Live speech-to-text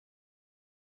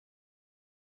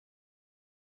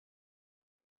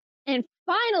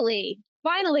finally,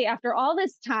 after all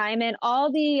this time and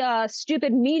all the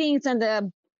stupid meetings and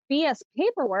the BS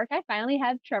paperwork, I finally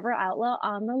have Trevor Outlaw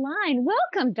on the line.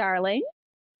 Welcome, darling.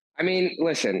 I mean,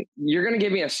 listen, you're going to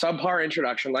give me a subpar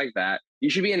introduction like that. You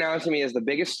should be announcing me as the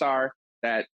biggest star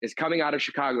that is coming out of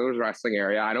Chicago's wrestling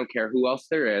area. I don't care who else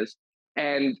there is.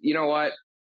 And you know what?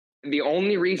 The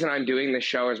only reason I'm doing this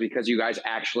show is because you guys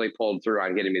actually pulled through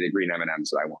on getting me the green M&Ms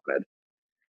that I wanted.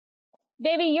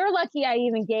 Baby, you're lucky I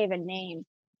even gave a name.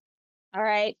 All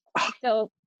right. So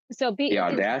be the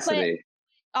audacity.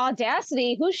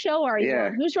 Audacity. Whose show are you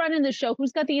on? Who's running the show?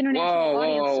 Who's got the international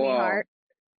audience, sweetheart?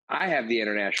 I have the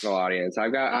international audience.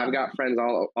 I've got friends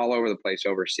all over the place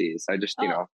overseas. I just,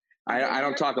 I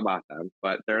don't talk about them,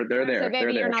 but they're there. So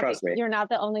baby, they're there. Trust me. You're not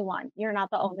the only one. You're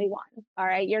not the only one. All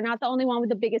right. You're not the only one with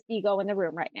the biggest ego in the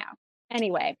room right now.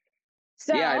 Anyway.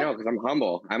 So yeah, I know, because I'm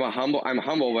humble. I'm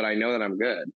humble, but I know that I'm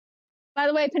good. By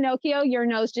the way, Pinocchio, your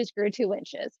nose just grew 2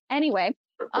 inches. Anyway,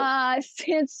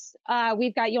 since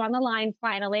we've got you on the line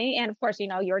finally, and of course, you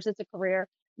know, yours is a career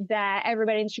that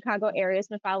everybody in the Chicago area has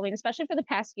been following, especially for the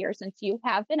past year since you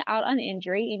have been out on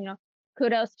injury. You know,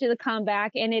 kudos to the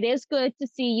comeback. And it is good to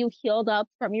see you healed up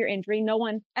from your injury. No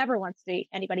one ever wants to see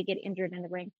anybody get injured in the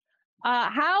ring.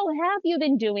 How have you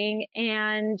been doing?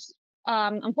 And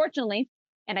unfortunately,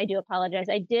 and I do apologize,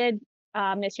 I did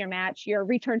miss your match, your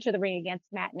return to the ring against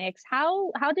Matt Nix.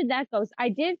 How did that go? I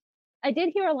did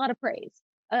hear a lot of praise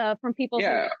from people.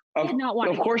 Yeah,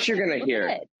 of course you're going to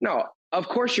hear. No, of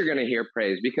course you're going to hear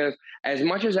praise, because as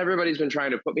much as everybody's been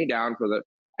trying to put me down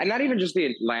and not even just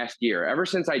the last year, ever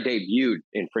since I debuted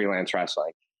in Freelance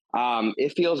Wrestling,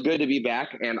 it feels good to be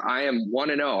back, and I am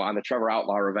 1-0 on the Trevor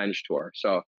Outlaw Revenge Tour.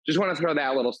 So just want to throw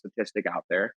that little statistic out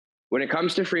there. When it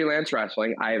comes to Freelance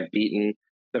Wrestling, I have beaten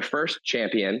the first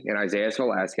champion in Isaiah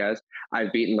Velasquez.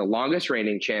 I've beaten the longest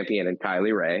reigning champion in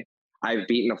Kylie Ray. I've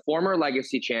beaten a former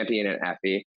legacy champion in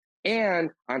Effie. And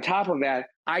on top of that,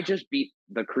 I just beat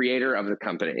the creator of the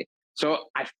company. So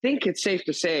I think it's safe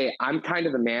to say I'm kind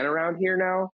of the man around here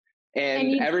now.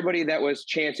 And everybody that was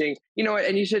chanting, you know,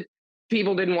 and you said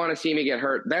people didn't want to see me get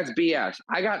hurt. That's BS.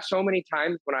 I got so many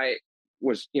times when I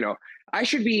was, you know, I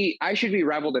should be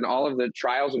reveled in all of the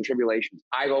trials and tribulations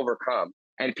I've overcome.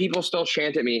 And people still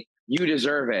chant at me, "You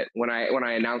deserve it," when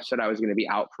I announced that I was going to be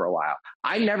out for a while.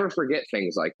 I never forget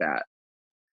things like that.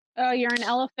 Oh, you're an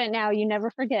elephant now. You never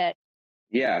forget.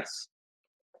 Yes.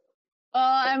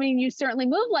 I mean, you certainly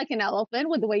move like an elephant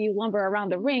with the way you lumber around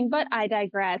the ring, but I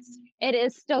digress. It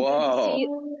is still good to see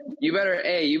you. You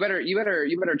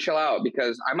better chill out,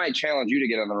 because I might challenge you to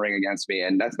get on the ring against me,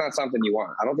 and that's not something you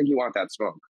want. I don't think you want that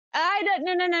smoke.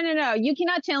 No. You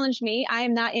cannot challenge me. I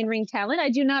am not in-ring talent. I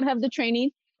do not have the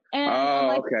training. And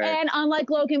unlike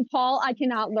Logan Paul, I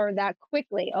cannot learn that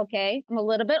quickly. Okay. I'm a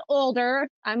little bit older.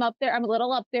 I'm a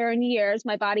little up there in years.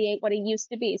 My body ain't what it used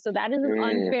to be. So that is an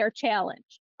unfair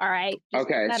challenge. All right.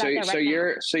 Okay.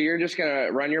 So you're just going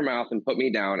to run your mouth and put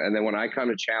me down. And then when I come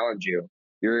to challenge you,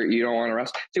 you don't want to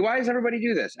wrestle. See, why does everybody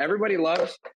do this? Everybody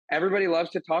loves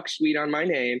to talk sweet on my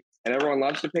name, and everyone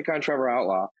loves to pick on Trevor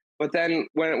Outlaw. But then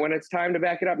when it's time to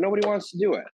back it up, nobody wants to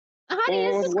do it.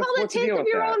 Honey, this is called a taste of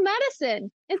your own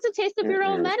medicine. It's a taste of your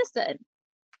own medicine.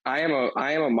 I am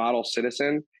a model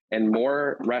citizen, and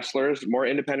more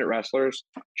independent wrestlers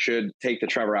should take the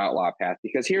Trevor Outlaw path,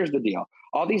 because here's the deal.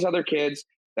 All these other kids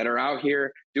that are out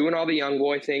here doing all the young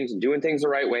boy things and doing things the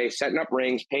right way, setting up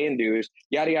rings, paying dues,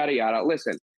 yada, yada, yada.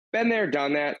 Listen, been there,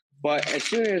 done that. But as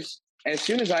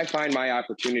soon as I find my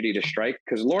opportunity to strike,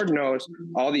 because Lord knows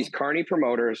all these carny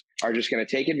promoters are just going to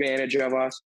take advantage of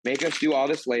us, make us do all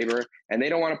this labor, and they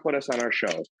don't want to put us on our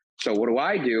shows. So what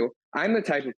do? I'm the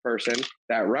type of person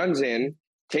that runs in,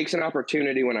 takes an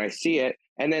opportunity when I see it,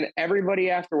 and then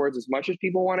everybody afterwards, as much as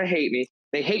people want to hate me,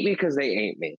 they hate me because they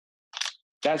ain't me.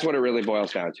 That's what it really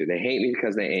boils down to. They hate me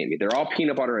because they ain't me. They're all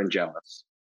peanut butter and jealous,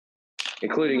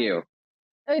 including you.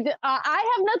 I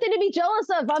have nothing to be jealous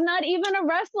of. I'm not even a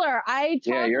wrestler. I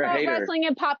talk about wrestling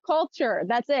and pop culture.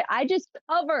 That's it. I just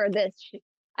cover this.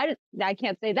 I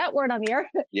can't say that word on the air.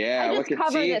 Yeah, I just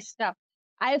cover this stuff.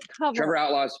 I've covered.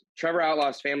 Trevor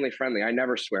Outlaw's family friendly. I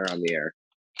never swear on the air.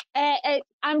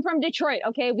 I'm from Detroit.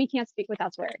 Okay, we can't speak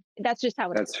without swearing. That's just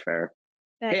how it is. That's fair.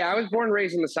 Hey, I was born and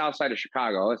raised in the South Side of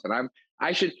Chicago. Listen,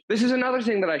 this is another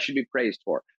thing that I should be praised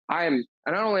for. Not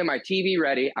only am I TV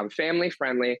ready, I'm family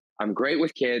friendly. I'm great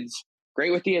with kids,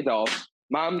 great with the adults.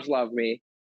 Moms love me.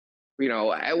 You know,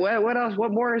 what else?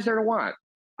 What more is there to want?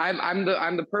 I'm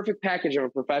the perfect package of a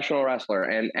professional wrestler,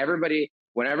 and everybody,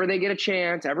 whenever they get a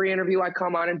chance, every interview I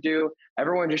come on and do,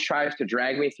 everyone just tries to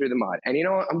drag me through the mud. And you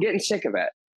know what? I'm getting sick of it.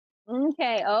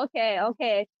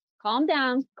 Okay. calm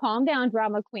down,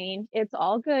 drama queen. It's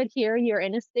all good here. You're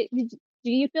in a state.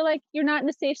 Do you feel like you're not in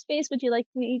a safe space? Would you like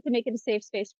me to make it a safe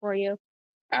space for you?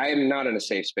 I am not in a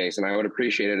safe space, and I would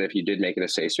appreciate it if you did make it a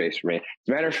safe space for me. As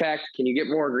a matter of fact, can you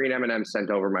get more green M&Ms sent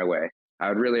over my way? I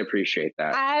would really appreciate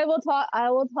that. I will talk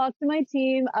to my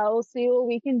team. I will see what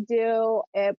we can do.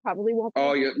 It probably won't be.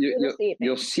 Oh,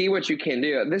 you'll see what you can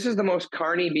do. This is the most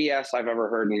carny BS I've ever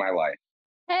heard in my life.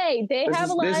 Hey, they have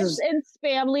lives and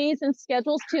families and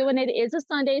schedules too, and it is a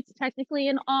Sunday. It's technically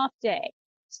an off day,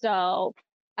 so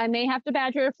I may have to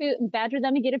badger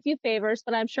them and get a few favors,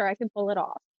 but I'm sure I can pull it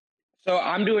off. So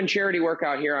I'm doing charity work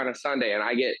out here on a Sunday, and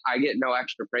I get no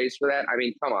extra praise for that. I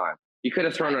mean, come on. You could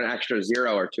have thrown an extra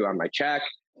 0 or 2 on my check,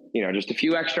 just a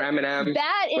few extra M&Ms.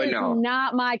 That is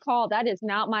not my call. That is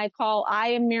not my call. I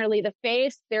am merely the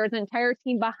face. There's an entire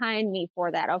team behind me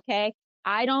for that, okay?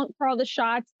 I don't throw the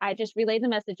shots. I just relay the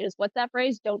messages. What's that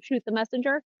phrase? Don't shoot the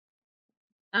messenger.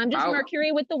 I'm just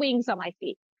Mercury with the wings on my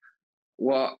feet.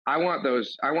 Well, I want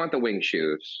those. I want the wing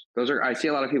shoes. I see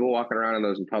a lot of people walking around in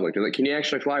those in public. Can you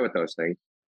actually fly with those things?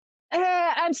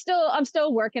 I'm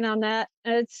still working on that.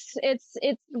 It's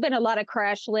been a lot of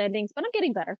crash landings, but I'm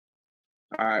getting better.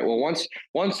 All right. Well,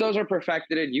 once those are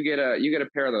perfected, you get a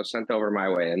pair of those sent over my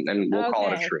way, and we'll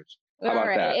call it a truce. How about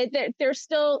that? They're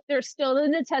still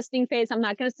in the testing phase. I'm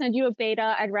not going to send you a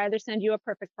beta. I'd rather send you a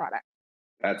perfect product.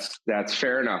 That's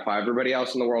fair enough. Everybody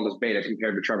else in the world is beta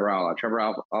compared to Trevor Outlaw. Trevor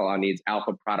Outlaw needs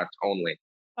alpha product only.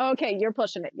 Okay, you're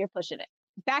pushing it.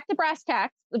 Back to brass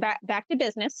tacks. Back to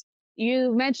business.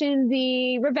 You mentioned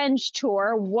the Revenge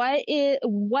Tour. What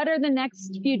are the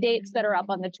next few dates that are up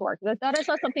on the tour? Because I thought I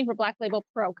saw something for Black Label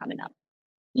Pro coming up.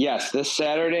 Yes, this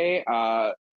Saturday,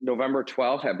 November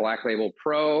 12th at Black Label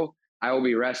Pro, I will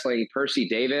be wrestling Percy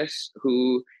Davis,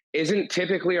 who isn't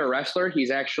typically a wrestler.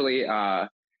 He's actually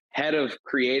head of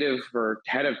creative or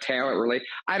head of talent relate.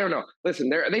 I don't know. Listen,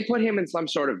 they put him in some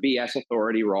sort of BS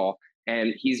authority role,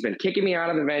 and he's been kicking me out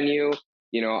of the venue.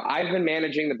 I've been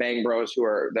managing the Bang Bros, who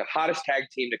are the hottest tag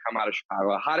team to come out of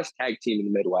Chicago, the hottest tag team in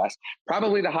the Midwest,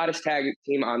 probably the hottest tag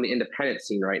team on the independent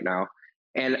scene right now.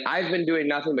 And I've been doing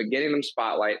nothing but getting them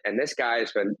spotlight, and this guy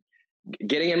has been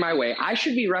getting in my way. I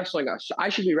should be wrestling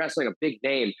a big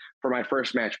name for my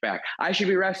first match back. I should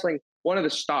be wrestling one of the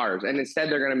stars, and instead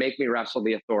they're going to make me wrestle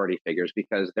the authority figures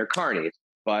because they're carnies.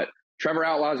 But Trevor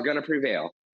Outlaw is going to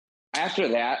prevail. After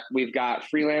that, we've got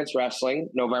Freelance Wrestling,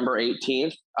 November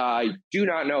 18th. I do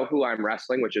not know who I'm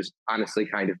wrestling, which is honestly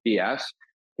kind of BS,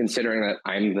 considering that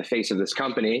I'm the face of this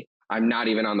company. I'm not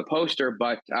even on the poster,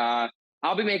 but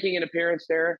I'll be making an appearance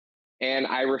there. And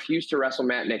I refuse to wrestle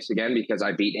Matt Nix again because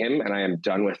I beat him, and I am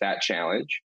done with that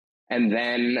challenge. And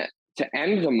then to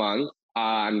end the month,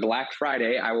 on Black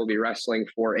Friday, I will be wrestling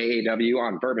for AAW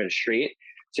on Bourbon Street.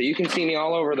 So you can see me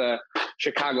all over the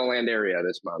Chicagoland area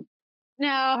this month.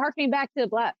 Now, harkening back to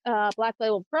Black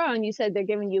Label Pro, and you said they're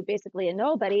giving you basically a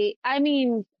nobody. I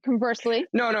mean, conversely,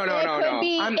 no. It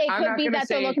could be that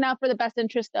they're looking out for the best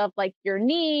interest of like your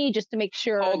knee, just to make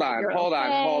sure. Hold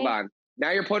on.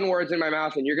 Now you're putting words in my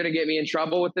mouth, and you're going to get me in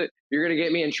trouble with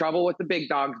the big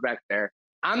dogs back there.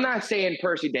 I'm not saying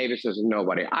Percy Davis is a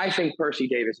nobody. I think Percy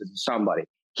Davis is somebody.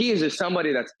 He is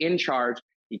somebody that's in charge.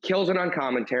 He kills it on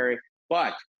commentary.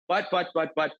 But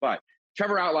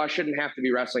Trevor Outlaw shouldn't have to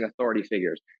be wrestling authority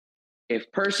figures. If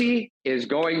Percy is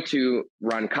going to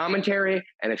run commentary,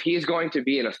 and if he is going to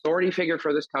be an authority figure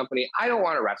for this company, I don't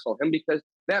want to wrestle him because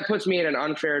that puts me at an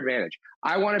unfair advantage.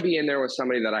 I want to be in there with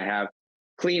somebody that I have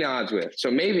clean odds with. So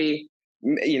maybe,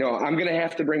 I'm going to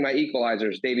have to bring my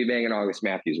equalizers, Davey Bang and August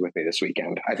Matthews, with me this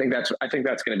weekend. I think that's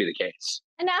going to be the case.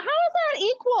 And now, how is that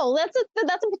equal?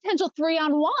 That's a potential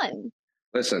 3-on-1.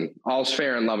 Listen, all's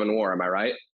fair in love and war. Am I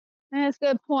right? That's a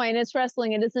good point. It's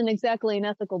wrestling. It isn't exactly an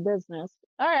ethical business.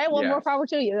 All right. Well, more power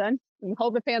to you then. I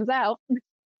hope it pans out.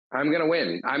 I'm going to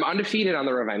win. I'm undefeated on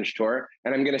the Revenge Tour,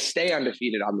 and I'm going to stay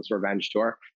undefeated on this Revenge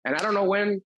Tour. And I don't know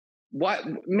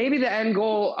maybe the end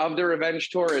goal of the Revenge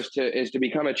Tour is to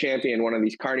become a champion, one of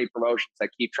these carny promotions that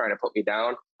keep trying to put me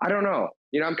down. I don't know.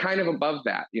 I'm kind of above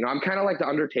that. I'm kind of like the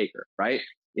Undertaker, right?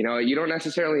 You don't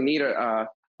necessarily need to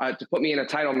put me in a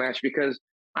title match because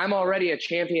I'm already a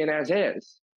champion as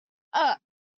is.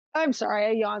 I'm sorry.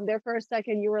 I yawned there for a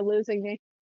second. You were losing me.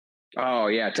 Oh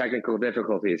yeah. Technical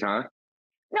difficulties, huh?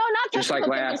 No, not just like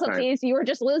difficulties. You were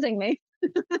just losing me.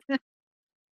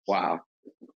 Wow.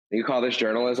 You call this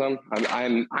journalism?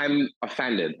 I'm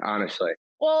offended, honestly.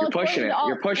 Well, you're pushing it.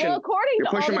 You're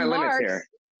pushing my limits here.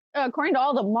 According to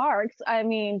all the marks, I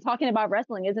mean, talking about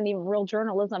wrestling isn't even real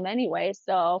journalism anyway.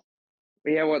 So.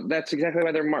 Yeah, well, that's exactly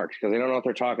why they're marks, because they don't know what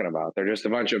they're talking about. They're just a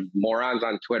bunch of morons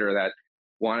on Twitter that,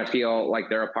 want to feel like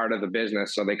they're a part of the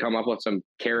business. So they come up with some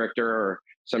character or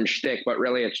some shtick, but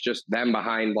really it's just them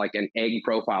behind like an egg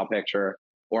profile picture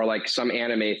or like some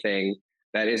anime thing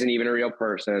that isn't even a real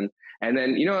person. And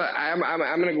then, I'm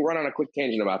going to run on a quick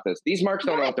tangent about this. These marks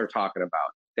don't know what they're talking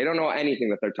about. They don't know anything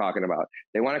that they're talking about.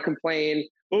 They want to complain.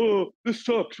 Oh, this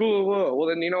sucks. Whoa, whoa. Well,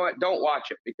 then you know what? Don't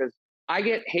watch it, because I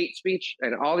get hate speech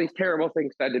and all these terrible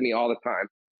things said to me all the time.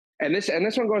 And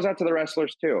this one goes out to the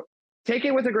wrestlers too. Take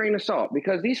it with a grain of salt,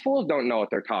 because these fools don't know what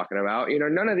they're talking about.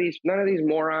 None of these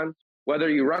morons, whether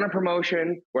you run a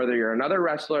promotion, whether you're another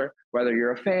wrestler, whether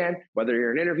you're a fan, whether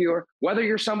you're an interviewer, whether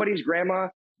you're somebody's grandma,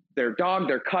 their dog,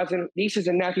 their cousin, nieces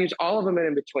and nephews, all of them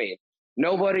in between.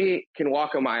 Nobody can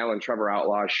walk a mile in Trevor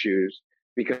Outlaw's shoes,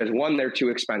 because one, they're too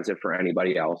expensive for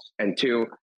anybody else. And two,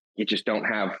 they just don't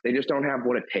have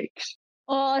what it takes.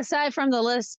 Well, aside from the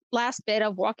last bit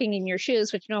of walking in your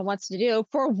shoes, which no one wants to do,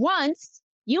 for once,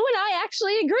 you and I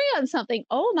actually agree on something.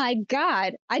 Oh my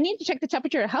God. I need to check the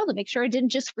temperature of hell to make sure it didn't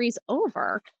just freeze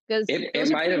over, because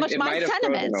those are pretty much my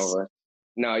sentiments.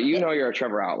 No, you're a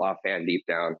Trevor Outlaw fan deep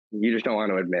down. You just don't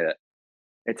want to admit it.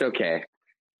 It's okay.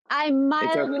 I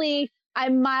mildly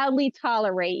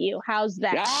tolerate you. How's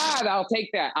that? Yeah, I'll take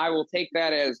that. I will take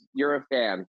that as you're a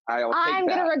fan. I'm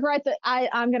gonna regret that.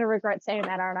 I'm gonna regret saying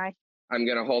that, aren't I? I'm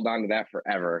gonna hold on to that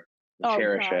forever.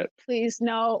 Cherish it. Please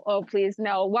no. Oh, please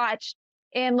no. Watch.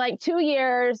 In like 2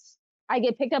 years, I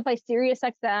get picked up by Sirius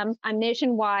XM. I'm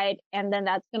nationwide, and then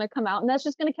that's gonna come out, and that's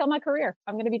just gonna kill my career.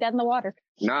 I'm gonna be dead in the water.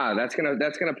 Nah, that's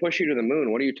gonna push you to the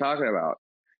moon. What are you talking about?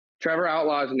 Trevor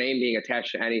Outlaw's name being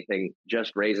attached to anything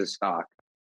just raises stock.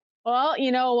 Well,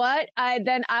 you know what? I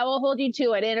will hold you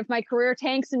to it. And if my career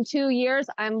tanks in 2 years,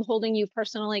 I'm holding you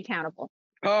personally accountable.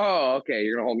 Oh, okay.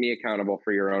 You're gonna hold me accountable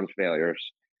for your own failures.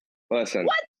 Listen.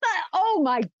 What the? Oh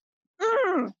my!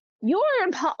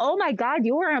 Oh my God!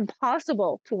 You are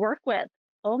impossible to work with.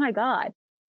 Oh my God!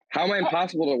 How am I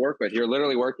impossible to work with? You're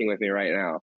literally working with me right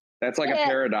now. That's like a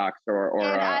paradox, or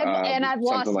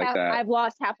I've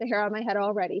lost half the hair on my head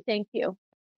already. Thank you.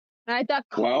 And I thought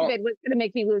COVID was going to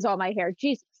make me lose all my hair.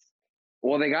 Jesus.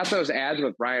 Well, they got those ads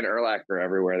with Brian Urlacher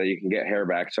everywhere that you can get hair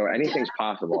back, so anything's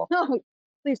possible. No,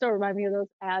 please don't remind me of those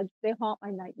ads. They haunt my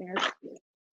nightmares.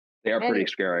 They are pretty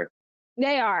scary.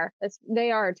 They are.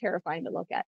 They are terrifying to look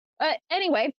at. But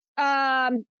anyway,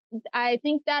 I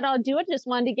think that'll do it. Just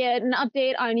wanted to get an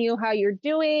update on you, how you're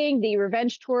doing, the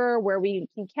revenge tour, where we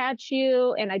can catch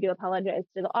you. And I do apologize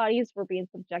to the audience for being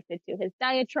subjected to his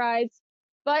diatribes.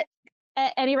 But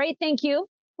at any rate, thank you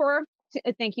for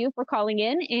calling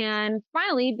in and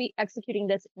finally be executing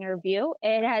this interview.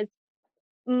 It has,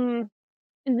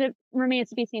 it remains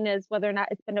to be seen as whether or not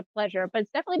it's been a pleasure, but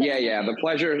it's definitely been. Yeah.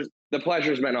 The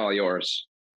pleasure's been all yours.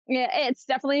 Yeah, it's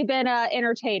definitely been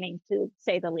entertaining, to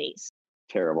say the least.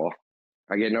 Terrible.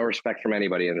 I get no respect from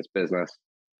anybody in this business.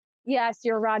 Yes,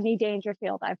 you're Rodney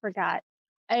Dangerfield. I forgot.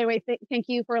 Anyway, thank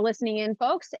you for listening in,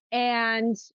 folks,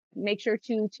 and make sure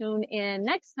to tune in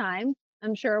next time.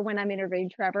 I'm sure when I'm interviewing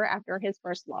Trevor after his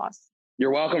first loss.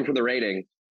 You're welcome for the ratings.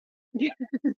 If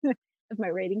my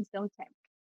ratings don't tank.